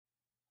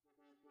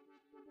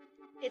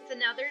It's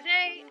another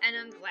day, and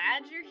I'm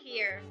glad you're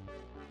here.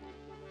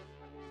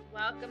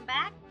 Welcome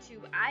back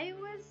to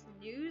Iowa's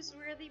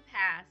Newsworthy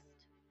Past.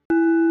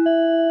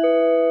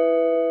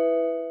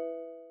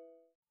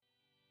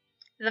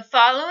 The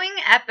following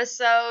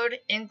episode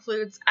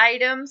includes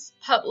items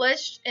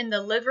published in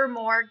the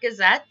Livermore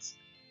Gazette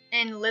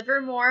in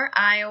Livermore,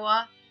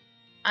 Iowa,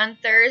 on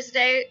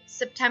Thursday,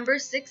 September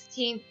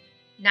 16,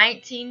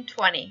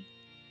 1920.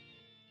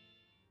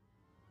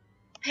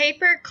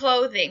 Paper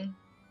clothing.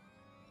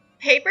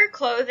 Paper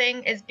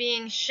clothing is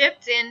being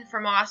shipped in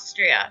from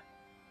Austria.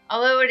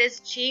 Although it is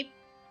cheap,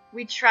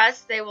 we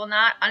trust they will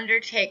not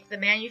undertake the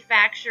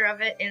manufacture of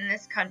it in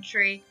this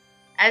country,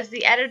 as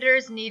the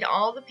editors need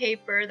all the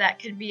paper that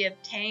can be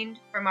obtained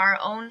from our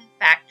own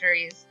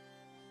factories.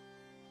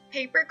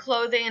 Paper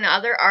clothing and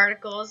other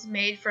articles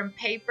made from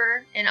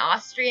paper in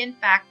Austrian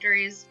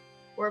factories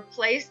were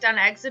placed on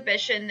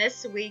exhibition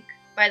this week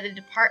by the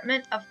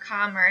Department of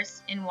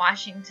Commerce in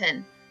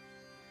Washington.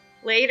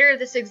 Later,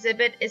 this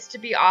exhibit is to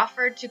be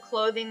offered to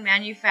clothing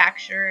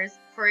manufacturers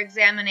for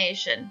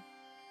examination.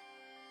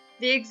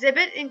 The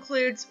exhibit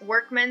includes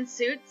workmen's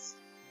suits,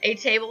 a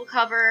table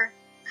cover,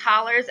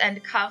 collars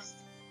and cuffs,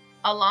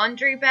 a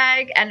laundry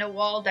bag, and a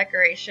wall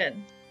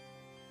decoration.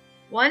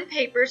 One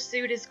paper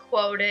suit is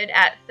quoted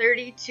at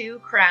 32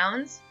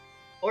 crowns,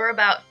 or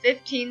about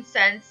 15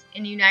 cents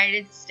in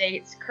United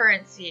States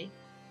currency,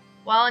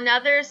 while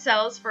another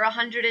sells for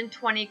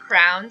 120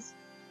 crowns,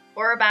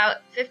 or about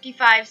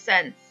 55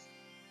 cents.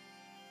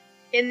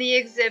 In the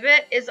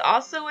exhibit is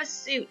also a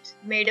suit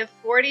made of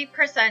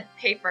 40%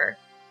 paper,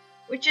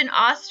 which in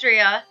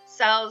Austria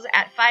sells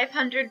at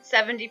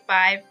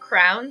 575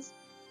 crowns,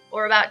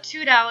 or about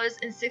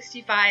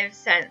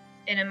 $2.65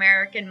 in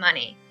American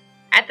money,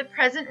 at the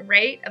present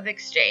rate of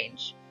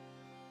exchange.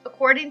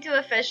 According to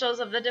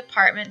officials of the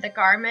department, the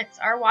garments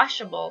are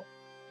washable.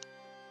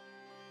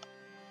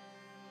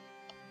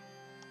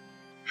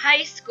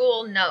 High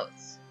school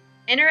notes.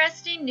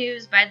 Interesting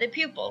news by the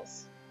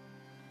pupils.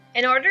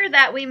 In order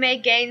that we may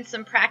gain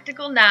some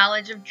practical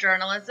knowledge of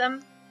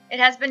journalism, it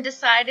has been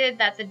decided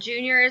that the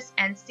juniors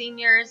and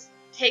seniors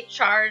take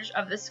charge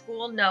of the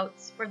school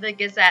notes for the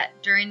Gazette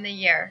during the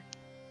year.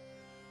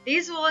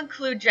 These will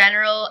include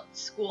general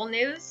school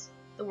news,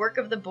 the work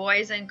of the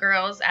Boys and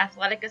Girls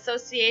Athletic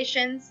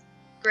Associations,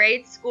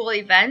 grade school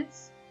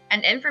events,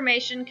 and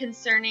information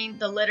concerning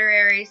the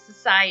literary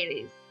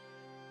societies.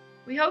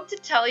 We hope to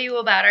tell you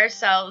about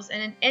ourselves in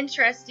an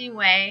interesting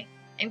way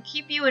and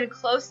keep you in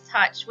close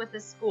touch with the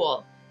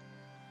school.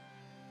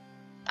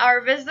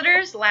 Our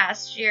visitors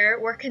last year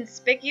were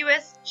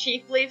conspicuous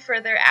chiefly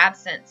for their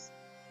absence,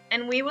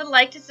 and we would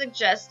like to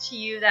suggest to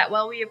you that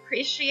while we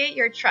appreciate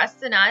your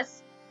trust in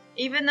us,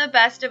 even the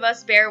best of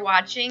us bear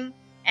watching,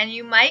 and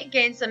you might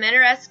gain some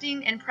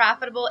interesting and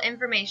profitable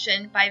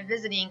information by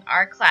visiting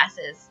our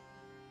classes.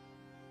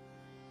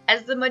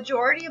 As the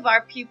majority of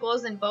our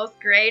pupils in both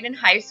grade and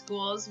high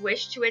schools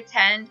wish to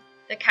attend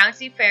the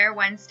county fair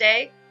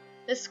Wednesday,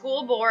 the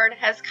school board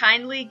has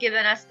kindly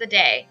given us the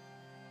day.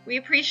 We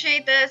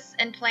appreciate this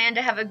and plan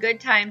to have a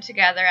good time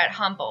together at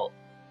Humboldt.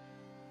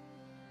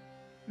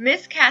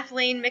 Miss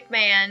Kathleen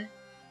McMahon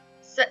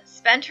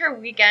spent her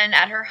weekend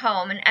at her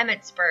home in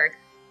Emmitsburg.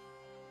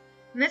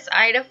 Miss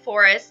Ida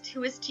Forrest,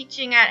 who is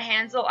teaching at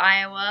Hansel,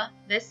 Iowa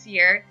this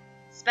year,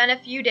 spent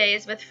a few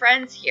days with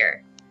friends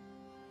here.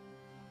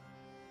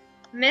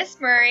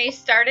 Miss Murray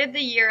started the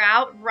year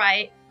out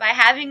right by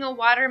having a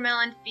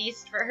watermelon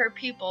feast for her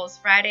pupils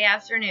Friday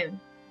afternoon.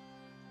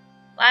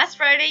 Last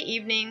Friday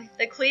evening,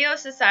 the Clio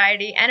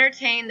Society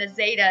entertained the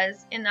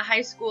Zetas in the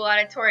high school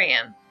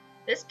auditorium.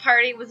 This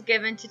party was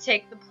given to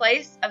take the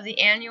place of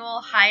the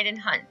annual Hide and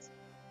Hunt.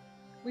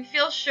 We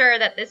feel sure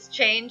that this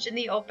change in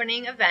the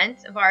opening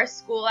event of our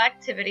school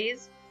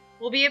activities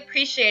will be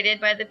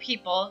appreciated by the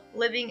people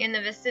living in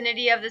the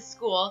vicinity of the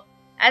school,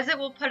 as it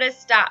will put a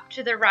stop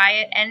to the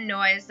riot and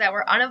noise that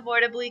were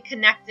unavoidably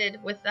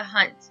connected with the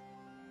hunt.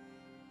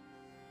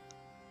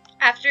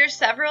 After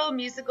several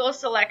musical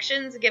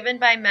selections given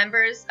by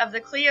members of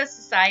the Clio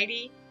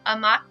Society, a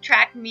mock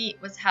track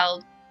meet was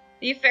held.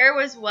 The affair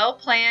was well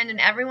planned and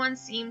everyone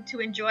seemed to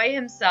enjoy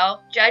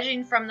himself,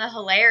 judging from the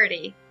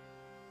hilarity.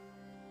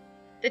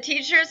 The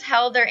teachers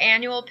held their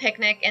annual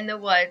picnic in the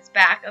woods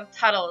back of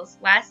Tuttle's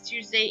last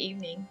Tuesday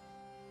evening.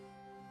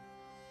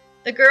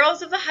 The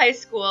girls of the high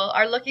school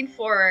are looking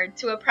forward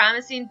to a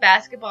promising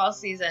basketball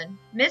season.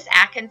 Miss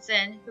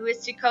Atkinson, who is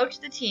to coach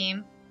the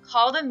team,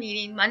 called a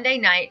meeting Monday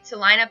night to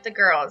line up the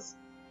girls.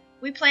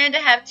 We plan to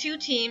have 2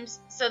 teams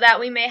so that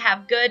we may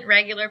have good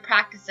regular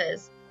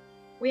practices.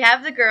 We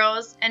have the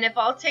girls, and if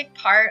all take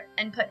part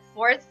and put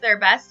forth their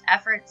best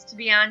efforts to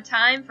be on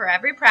time for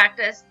every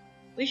practice,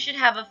 we should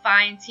have a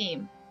fine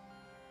team.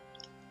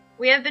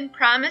 We have been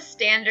promised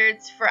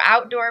standards for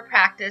outdoor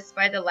practice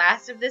by the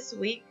last of this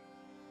week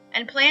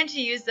and plan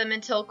to use them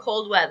until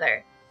cold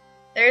weather.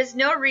 There is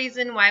no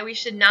reason why we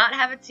should not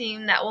have a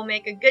team that will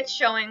make a good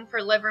showing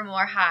for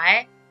Livermore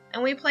High,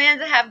 and we plan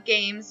to have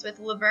games with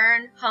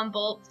Laverne,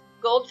 Humboldt,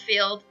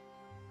 Goldfield,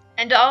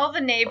 and all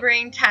the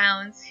neighboring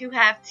towns who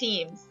have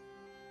teams.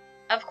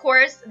 Of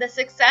course, the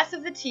success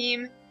of the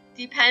team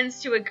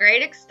depends to a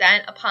great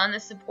extent upon the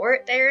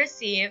support they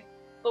receive,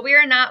 but we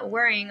are not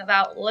worrying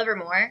about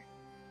Livermore.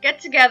 Get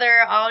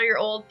together all your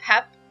old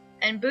pep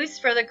and boost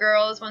for the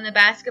girls when the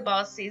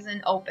basketball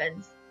season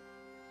opens.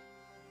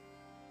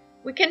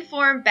 We can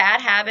form bad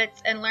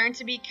habits and learn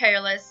to be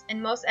careless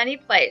in most any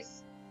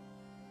place,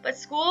 but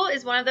school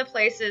is one of the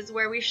places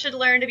where we should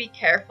learn to be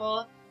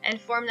careful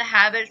and form the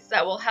habits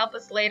that will help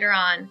us later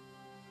on.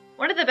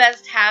 One of the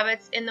best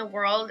habits in the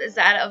world is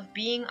that of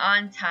being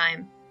on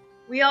time.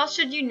 We all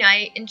should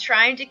unite in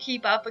trying to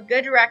keep up a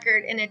good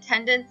record in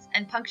attendance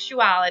and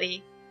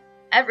punctuality.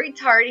 Every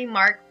tardy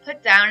mark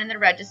put down in the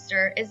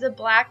register is a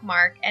black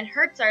mark and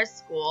hurts our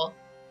school.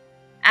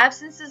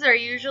 Absences are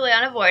usually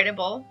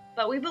unavoidable,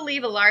 but we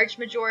believe a large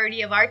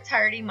majority of our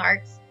tardy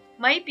marks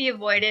might be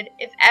avoided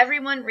if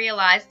everyone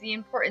realized the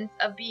importance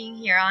of being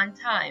here on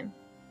time.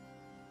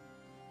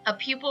 A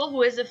pupil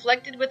who is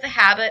afflicted with the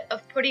habit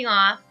of putting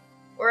off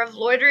or of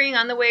loitering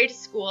on the way to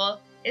school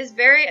is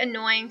very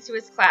annoying to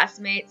his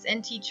classmates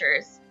and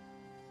teachers.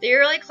 The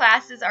early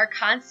classes are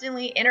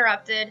constantly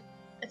interrupted,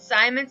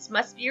 assignments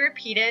must be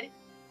repeated,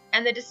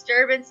 and the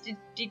disturbance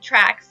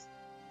detracts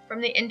from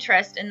the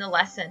interest in the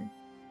lesson.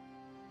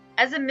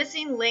 As a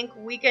missing link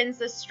weakens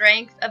the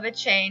strength of a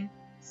chain,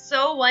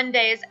 so one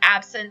day's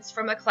absence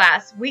from a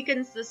class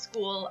weakens the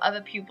school of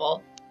a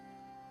pupil.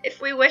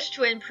 If we wish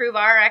to improve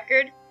our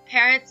record,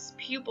 parents,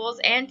 pupils,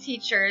 and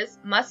teachers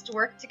must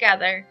work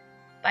together.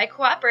 By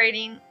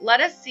cooperating, let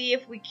us see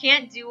if we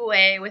can't do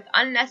away with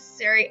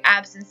unnecessary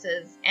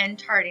absences and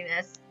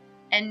tardiness,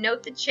 and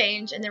note the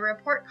change in the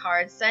report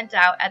cards sent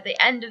out at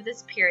the end of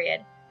this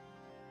period.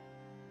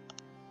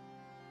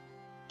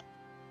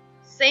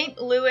 St.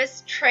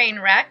 Louis train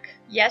wreck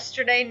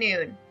yesterday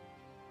noon.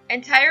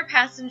 Entire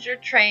passenger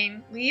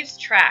train leaves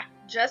track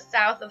just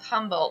south of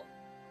Humboldt.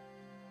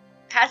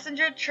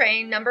 Passenger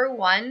train number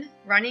 1,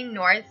 running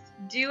north,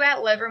 due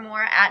at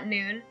Livermore at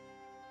noon,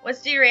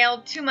 was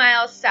derailed 2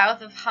 miles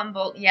south of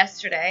Humboldt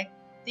yesterday,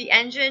 the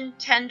engine,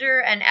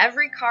 tender, and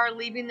every car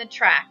leaving the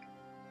track,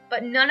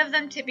 but none of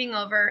them tipping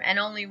over, and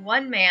only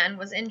one man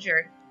was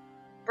injured.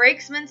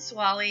 Brakesman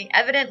Swally,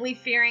 evidently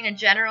fearing a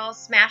general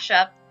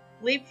smash-up,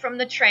 leaped from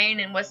the train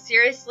and was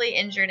seriously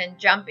injured in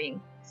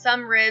jumping,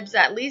 some ribs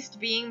at least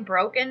being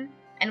broken,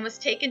 and was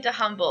taken to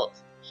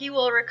Humboldt. He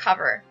will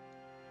recover.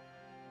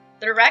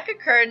 The wreck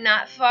occurred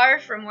not far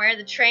from where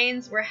the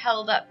trains were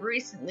held up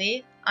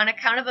recently on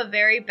account of a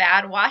very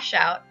bad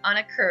washout on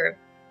a curb.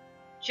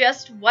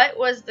 Just what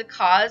was the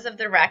cause of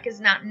the wreck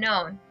is not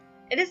known.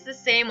 It is the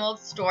same old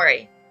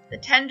story. The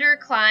tender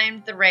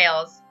climbed the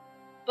rails.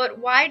 But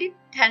why do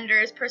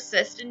tenders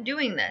persist in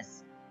doing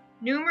this?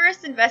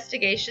 Numerous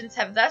investigations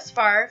have thus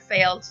far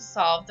failed to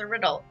solve the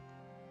riddle.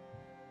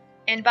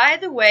 And by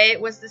the way,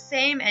 it was the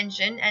same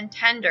engine and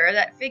tender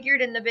that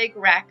figured in the big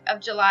wreck of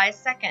July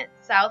 2nd,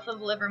 south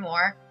of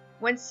Livermore,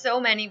 when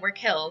so many were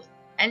killed,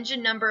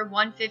 engine number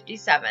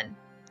 157.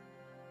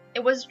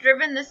 It was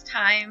driven this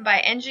time by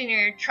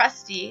engineer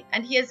Trusty,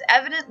 and he is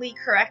evidently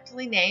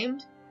correctly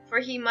named, for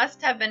he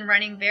must have been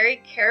running very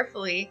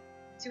carefully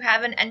to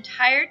have an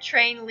entire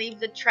train leave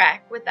the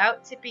track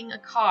without tipping a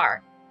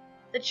car.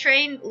 The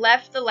train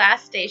left the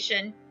last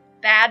station,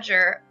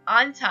 Badger,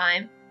 on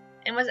time,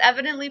 and was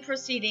evidently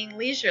proceeding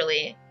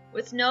leisurely,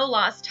 with no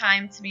lost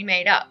time to be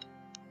made up.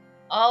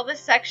 All the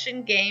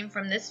section game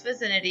from this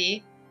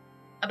vicinity,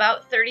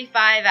 about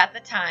 35 at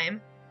the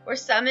time, were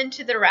summoned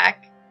to the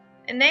wreck,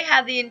 and they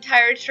had the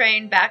entire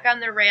train back on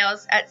the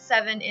rails at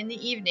 7 in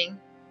the evening,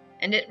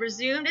 and it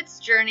resumed its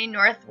journey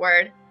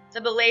northward,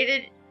 the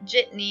belated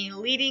jitney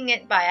leading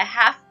it by a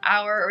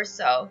half-hour or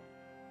so.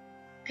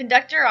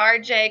 Conductor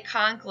R.J.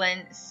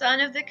 Conklin,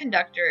 son of the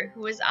conductor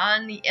who was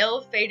on the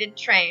ill-fated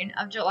train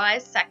of July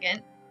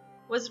 2nd,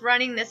 was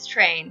running this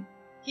train.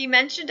 He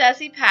mentioned as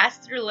he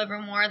passed through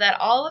Livermore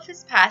that all of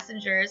his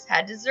passengers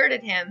had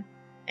deserted him,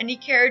 and he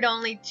carried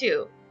only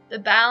 2, the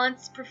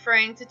balance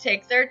preferring to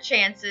take their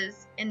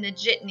chances in the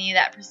jitney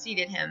that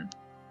preceded him.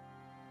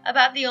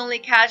 About the only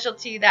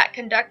casualty that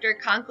Conductor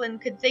Conklin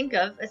could think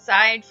of,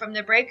 aside from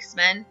the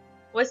brakesman,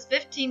 was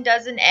 15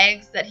 dozen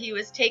eggs that he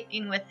was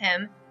taking with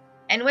him,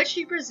 and which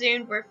he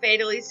presumed were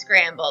fatally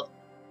scrambled.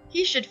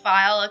 He should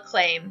file a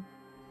claim.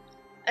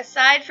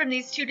 Aside from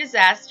these 2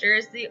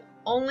 disasters, the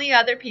only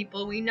other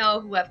people we know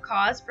who have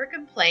cause for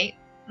complaint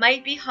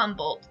might be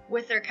Humboldt,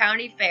 with their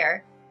county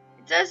fair.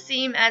 It does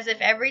seem as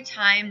if every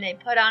time they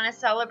put on a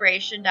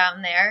celebration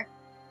down there,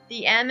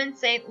 the M in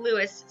St.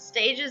 Louis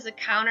stages a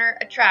counter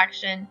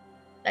attraction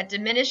that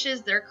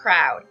diminishes their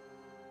crowd.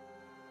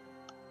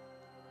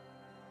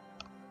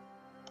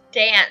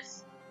 Dance.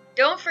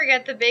 Don't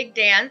forget the big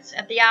dance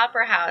at the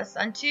Opera House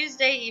on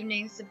Tuesday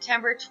evening,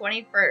 September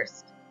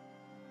 21st.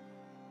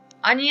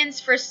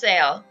 Onions for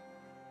sale.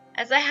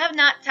 As I have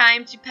not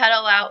time to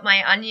peddle out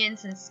my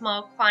onions in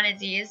small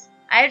quantities,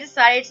 I have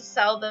decided to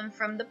sell them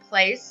from the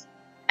place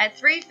at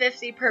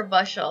 $3.50 per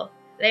bushel.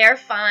 They are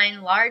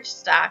fine, large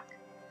stock.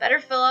 Better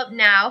fill up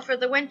now for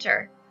the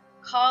winter.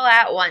 Call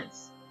at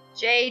once.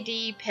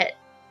 J.D. Pitt.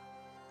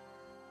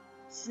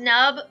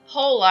 snub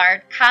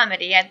Pollard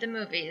comedy at the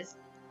movies.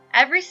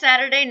 Every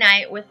Saturday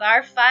night with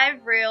our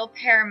 5-reel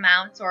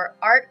Paramount or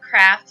Art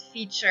Craft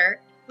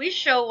feature, we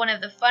show one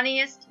of the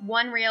funniest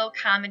one-reel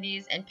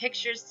comedies in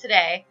pictures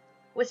today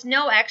with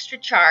no extra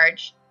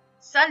charge.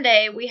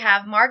 Sunday, we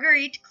have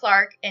Marguerite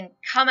Clark in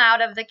Come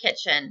Out of the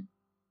Kitchen.